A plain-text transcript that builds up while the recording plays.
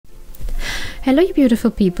Hello you beautiful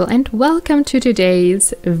people and welcome to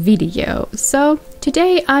today's video. So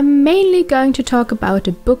today I'm mainly going to talk about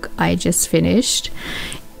a book I just finished,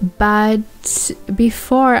 but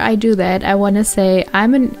before I do that I want to say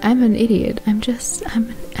I'm an idiot. I'm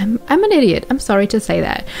an idiot. I'm sorry to say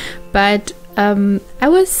that, but I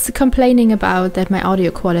was complaining about that my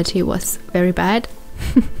audio quality was very bad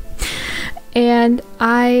and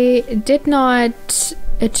I did not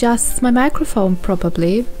adjust my microphone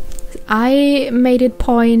properly. I made it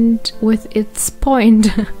point with its point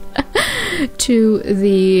to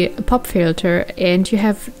the pop filter, and you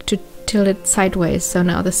have to tilt it sideways, so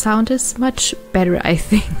now the sound is much better, I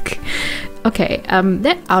think. Okay,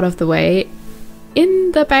 that out of the way.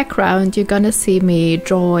 In the background you're gonna see me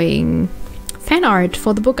drawing fan art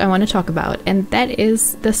for the book I want to talk about, and that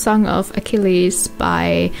is The Song of Achilles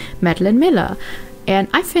by Madeline Miller. And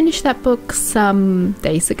I finished that book some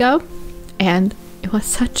days ago, and it was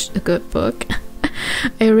such a good book.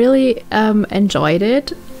 I really enjoyed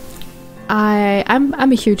it. I'm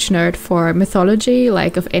a huge nerd for mythology,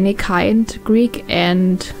 like of any kind. Greek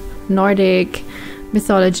and Nordic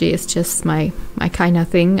mythology is just my kind of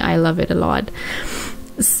thing. I love it a lot.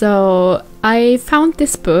 So I found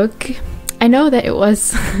this book. I know that it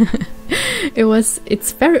was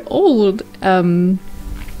it's very old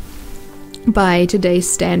by today's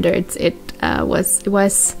standards. It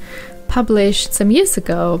was published some years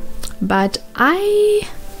ago, but I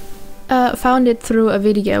found it through a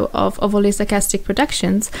video of Overly Sarcastic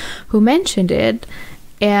Productions, who mentioned it,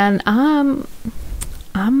 and I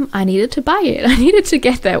needed to buy it. I needed to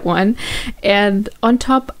get that one, and on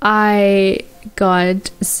top I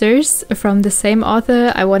got Circe from the same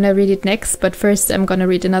author. I want to read it next, but first I'm gonna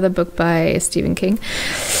read another book by Stephen King.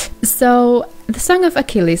 So The Song of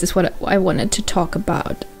Achilles is what I wanted to talk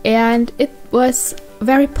about, and it was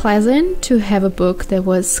very pleasant to have a book that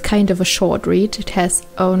was kind of a short read. It has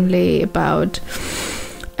only about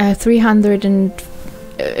 300 and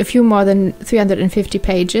a few more than 350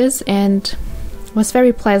 pages, and was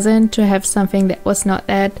very pleasant to have something that was not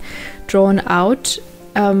that drawn out.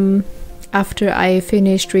 After I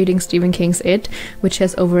finished reading Stephen King's It, which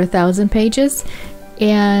has over 1,000 pages,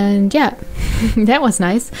 and yeah, that was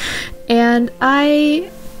nice. And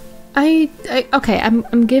okay,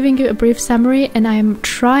 I'm giving you a brief summary, and I'm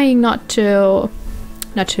trying not to.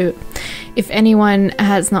 If anyone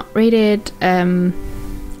has not read it, I'm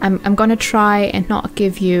gonna try and not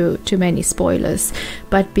give you too many spoilers,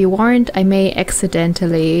 but be warned, I may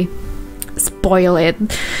accidentally spoil it.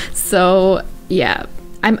 So yeah,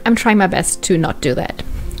 I'm trying my best to not do that.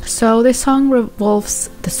 So this song revolves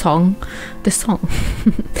this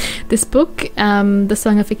book, The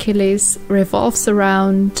Song of Achilles, revolves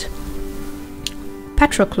around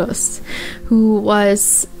Patroclus, who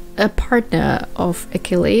was a partner of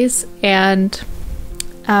Achilles, and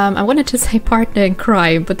I wanted to say partner in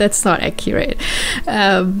crime, but that's not accurate.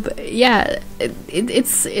 Yeah,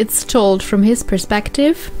 it's told from his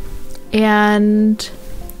perspective, and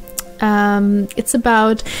it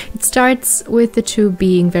starts with the two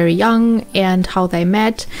being very young and how they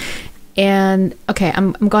met. And okay,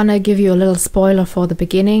 I'm gonna give you a little spoiler for the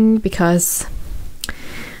beginning, because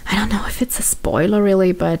I don't know if it's a spoiler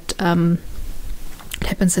really, but it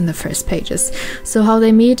happens in the first pages. So how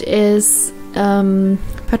they meet is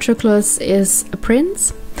Patroclus is a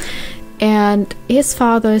prince, and his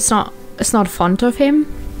father is not fond of him.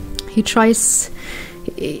 He's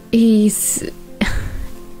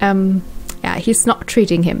not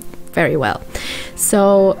treating him very well.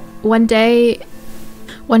 So one day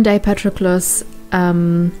Patroclus,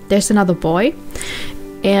 there's another boy,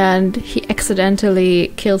 and he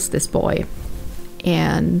accidentally kills this boy,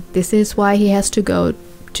 and this is why he has to go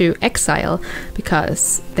to exile,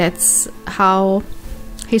 because that's how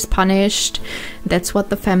he's punished. That's what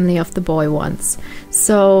the family of the boy wants,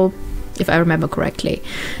 so if I remember correctly.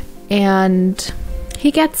 And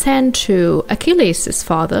he gets sent to Achilles'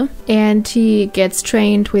 father, and he gets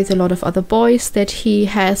trained with a lot of other boys that he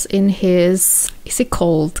has in his, is it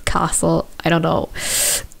called castle? I don't know.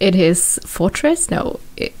 In his fortress? No,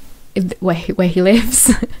 where he lives.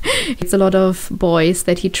 It's a lot of boys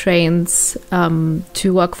that he trains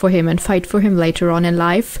to work for him and fight for him later on in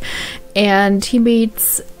life. And he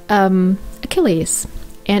meets Achilles,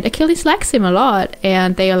 and Achilles likes him a lot,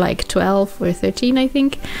 and they are like 12 or 13, I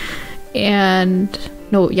think. And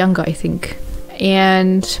no, younger, I think.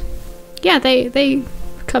 And yeah, they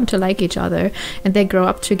come to like each other, and they grow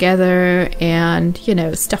up together, and you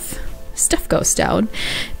know, stuff goes down,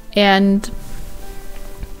 and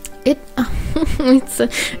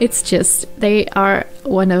it's just, they are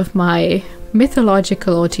one of my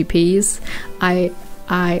mythological OTPs. I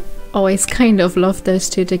always kind of love those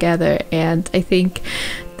two together, and I think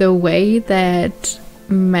the way that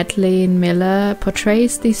Madeline Miller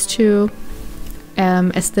portrays these two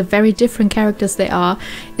as the very different characters they are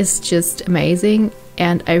is just amazing.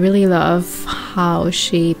 And I really love how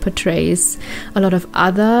she portrays a lot of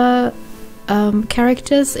other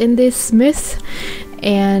characters in this myth.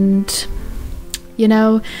 And you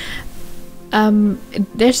know,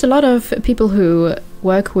 there's a lot of people who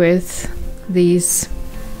work with these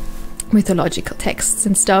mythological texts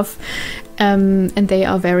and stuff, and they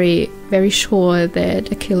are very, very sure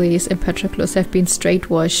that Achilles and Patroclus have been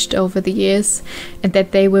straight-washed over the years, and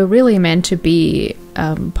that they were really meant to be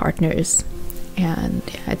partners. And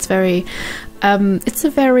yeah, it's a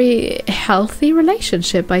very healthy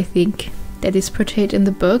relationship, I think, that is portrayed in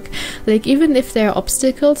the book. Like, even if there are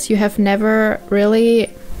obstacles, you have never really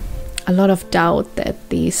a lot of doubt that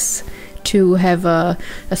these two have a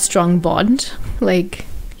strong bond. Like,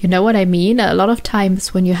 you know what I mean? A lot of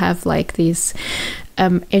times when you have like these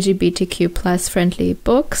LGBTQ plus friendly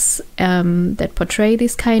books that portray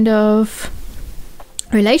these kind of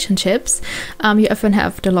relationships, you often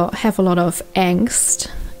have a lot of angst,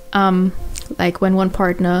 like when one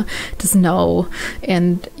partner doesn't know,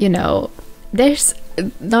 and you know, there's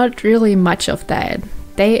not really much of that.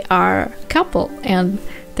 They are a couple, and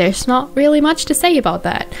there's not really much to say about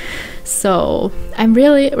that. So I'm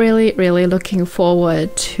really, really, really looking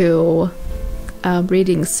forward to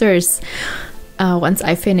reading Circe once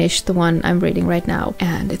I finish the one I'm reading right now.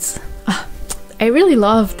 And it's I really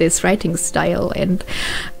love this writing style, and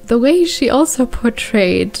the way she also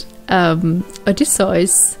portrayed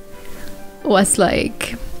Odysseus was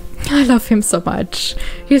like, I love him so much.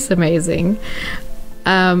 He's amazing.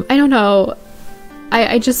 I don't know,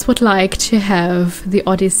 I just would like to have the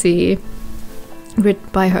Odyssey written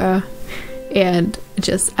by her, and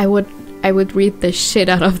just I would read the shit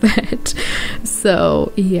out of that.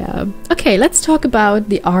 So yeah. Okay, let's talk about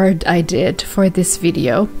the art I did for this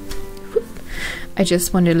video. I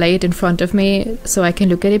just want to lay it in front of me so I can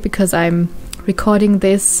look at it, because I'm recording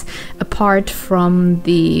this apart from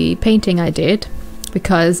the painting I did,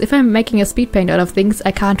 because if I'm making a speed paint out of things,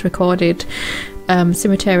 I can't record it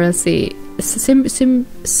simultaneously,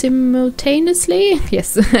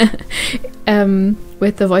 yes, with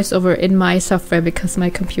the voiceover in my software, because my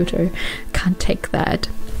computer can't take that.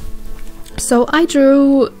 So I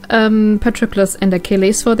drew Patroclus and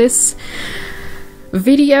Achilles for this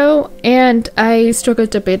video, and I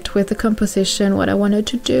struggled a bit with the composition, what I wanted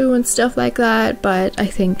to do and stuff like that, but I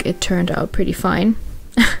think it turned out pretty fine.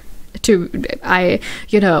 If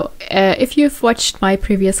you've watched my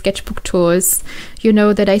previous sketchbook tours, you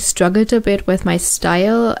know that I struggled a bit with my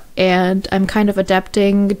style, and I'm kind of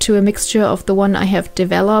adapting to a mixture of the one I have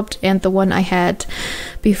developed and the one I had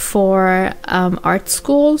before art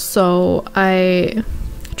school, so I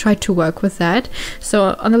tried to work with that.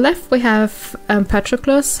 So on the left we have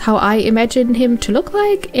Patroclus, how I imagine him to look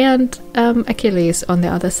like, and Achilles on the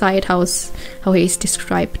other side, how he's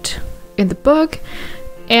described in the book.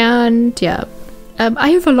 And yeah,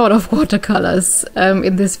 I have a lot of watercolors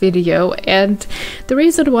in this video, and the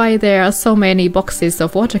reason why there are so many boxes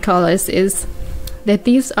of watercolors is that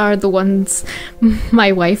these are the ones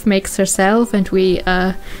my wife makes herself, and we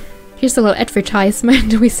here's a little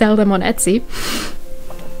advertisement, we sell them on Etsy.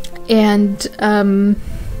 And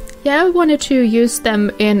yeah, I wanted to use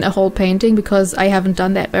them in a whole painting, because I haven't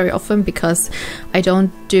done that very often, because I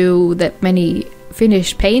don't do that many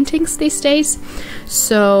finished paintings these days.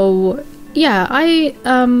 So yeah, I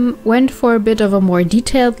went for a bit of a more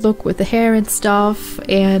detailed look with the hair and stuff,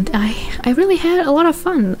 and I really had a lot of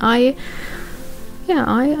fun. I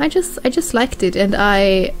just liked it, and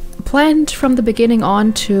I planned from the beginning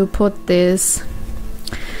on to put this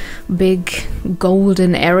big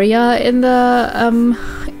golden area in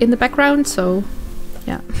the background. So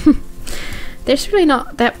yeah, there's really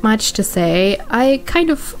not that much to say. I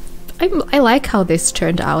like how this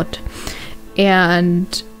turned out,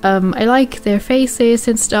 and I like their faces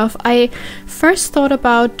and stuff. I first thought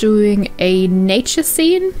about doing a nature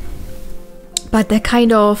scene, but that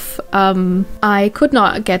kind of I could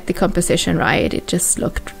not get the composition right. It just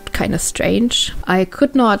looked kind of strange. I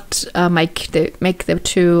could not make the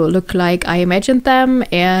two look like I imagined them,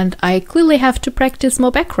 and I clearly have to practice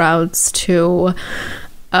more backgrounds to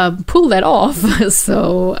pull that off.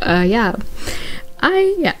 So yeah,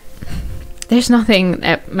 there's nothing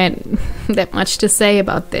that much to say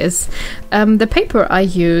about this. The paper I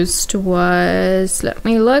used was, let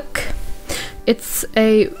me look, it's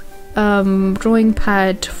a drawing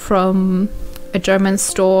pad from a German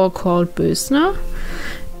store called Bösner,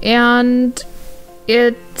 and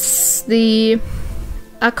it's the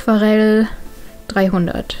Aquarell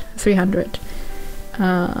 300.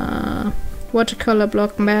 Watercolor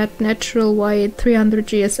block matte natural white 300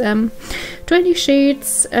 GSM, 20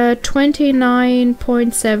 sheets,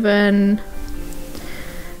 29.7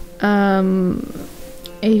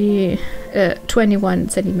 21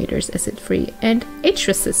 centimeters acid free and age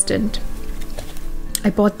resistant. I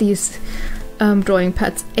bought these drawing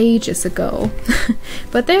pads ages ago,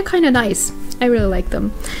 but they're kind of nice. I really like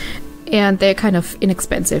them, and they're kind of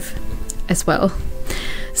inexpensive as well.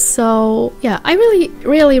 So yeah, I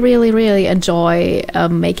really enjoy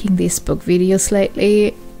making these book videos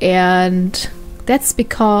lately, and that's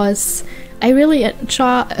because I really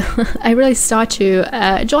start to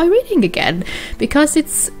enjoy reading again, because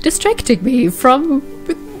it's distracting me from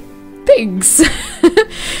things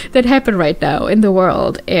that happen right now in the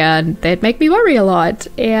world and that make me worry a lot.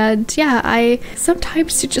 And yeah,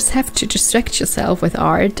 sometimes you just have to distract yourself with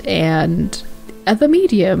art and other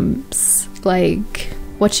mediums, like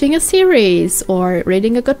watching a series or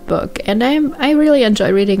reading a good book. And I really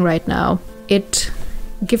enjoy reading right now. It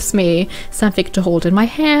gives me something to hold in my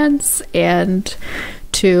hands and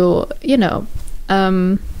to, you know,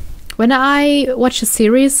 when I watch a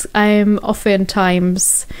series, I'm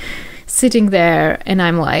oftentimes sitting there and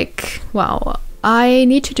I'm like, wow, I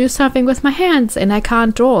need to do something with my hands, and I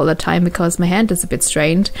can't draw all the time because my hand is a bit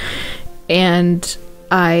strained. And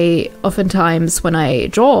I oftentimes, when I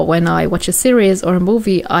watch a series or a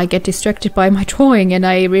movie, I get distracted by my drawing and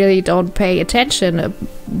I really don't pay attention,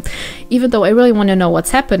 even though I really want to know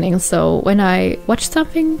what's happening. So when I watch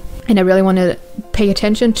something and I really want to pay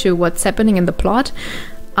attention to what's happening in the plot,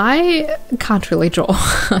 I can't really draw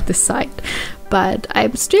on the side. But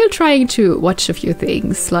I'm still trying to watch a few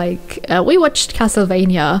things. Like we watched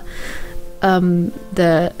Castlevania,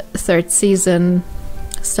 the 3rd season.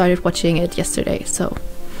 Started watching it yesterday. So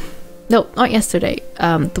no, not yesterday,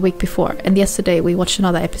 the week before. And yesterday we watched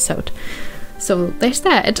another episode. So there's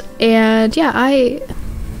that. And yeah, I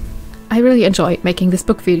really enjoy making these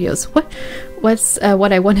book videos. What's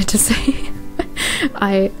what I wanted to say?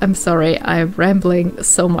 I'm sorry, I'm rambling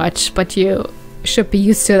so much, but you should be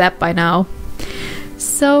used to that by now.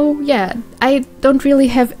 So yeah, I don't really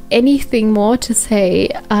have anything more to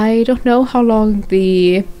say. I don't know how long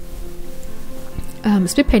the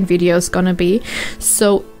spit paint video is gonna be.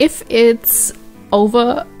 So if it's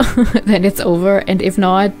over, then it's over, and if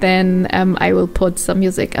not, then I will put some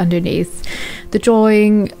music underneath the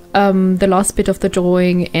drawing, the last bit of the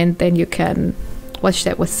drawing, and then you can watch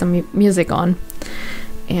that with some music on.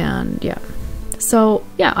 And yeah, so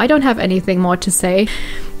yeah, I don't have anything more to say.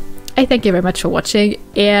 I thank you very much for watching,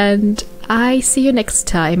 and I see you next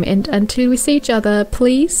time. And until we see each other,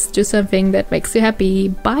 please do something that makes you happy.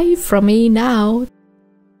 Bye from me now.